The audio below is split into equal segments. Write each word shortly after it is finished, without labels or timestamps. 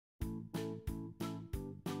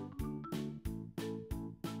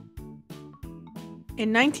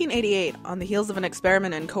In 1988, on the heels of an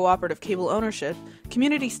experiment in cooperative cable ownership,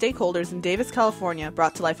 community stakeholders in Davis, California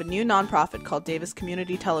brought to life a new nonprofit called Davis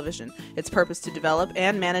Community Television, its purpose to develop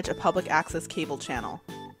and manage a public access cable channel.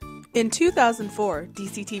 In 2004,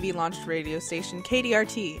 DCTV launched radio station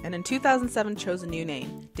KDRT, and in 2007 chose a new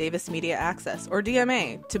name, Davis Media Access, or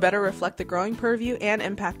DMA, to better reflect the growing purview and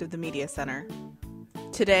impact of the media center.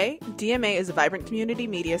 Today, DMA is a vibrant community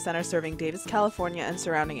media center serving Davis, California and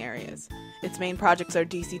surrounding areas. Its main projects are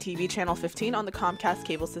DCTV Channel 15 on the Comcast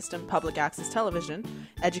cable system Public Access Television,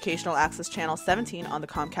 Educational Access Channel 17 on the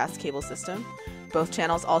Comcast cable system. Both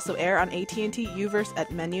channels also air on AT&T Uverse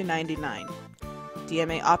at Menu 99.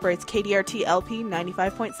 DMA operates KDRT LP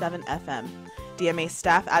 95.7 FM. DMA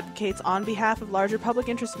staff advocates on behalf of larger public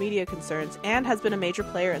interest media concerns and has been a major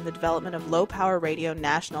player in the development of low-power radio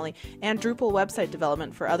nationally and Drupal website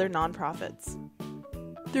development for other nonprofits.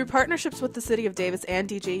 Through partnerships with the City of Davis and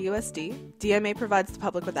DJUSD, DMA provides the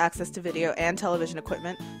public with access to video and television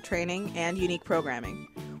equipment, training, and unique programming.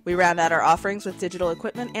 We round out our offerings with digital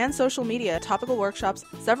equipment and social media, topical workshops,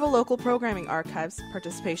 several local programming archives,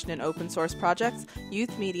 participation in open source projects,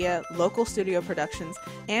 youth media, local studio productions,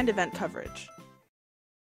 and event coverage.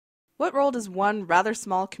 What role does one rather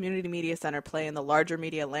small community media center play in the larger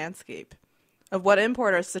media landscape? Of what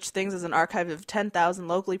import are such things as an archive of 10,000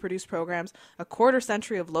 locally produced programs, a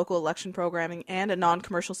quarter-century of local election programming, and a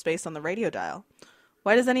non-commercial space on the radio dial?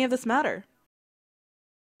 Why does any of this matter?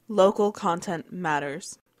 Local content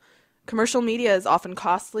matters. Commercial media is often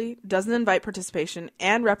costly, doesn't invite participation,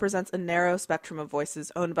 and represents a narrow spectrum of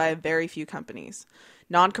voices owned by a very few companies.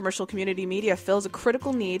 Non-commercial community media fills a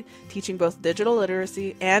critical need, teaching both digital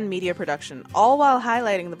literacy and media production, all while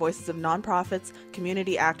highlighting the voices of nonprofits,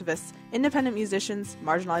 community activists, independent musicians,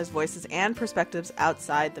 marginalized voices, and perspectives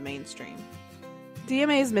outside the mainstream.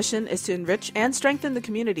 DMA's mission is to enrich and strengthen the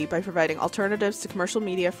community by providing alternatives to commercial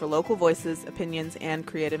media for local voices, opinions, and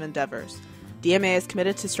creative endeavors. DMA is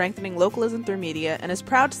committed to strengthening localism through media and is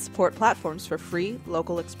proud to support platforms for free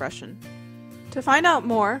local expression. To find out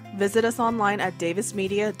more, visit us online at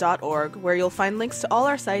davismedia.org, where you'll find links to all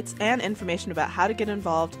our sites and information about how to get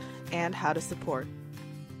involved and how to support.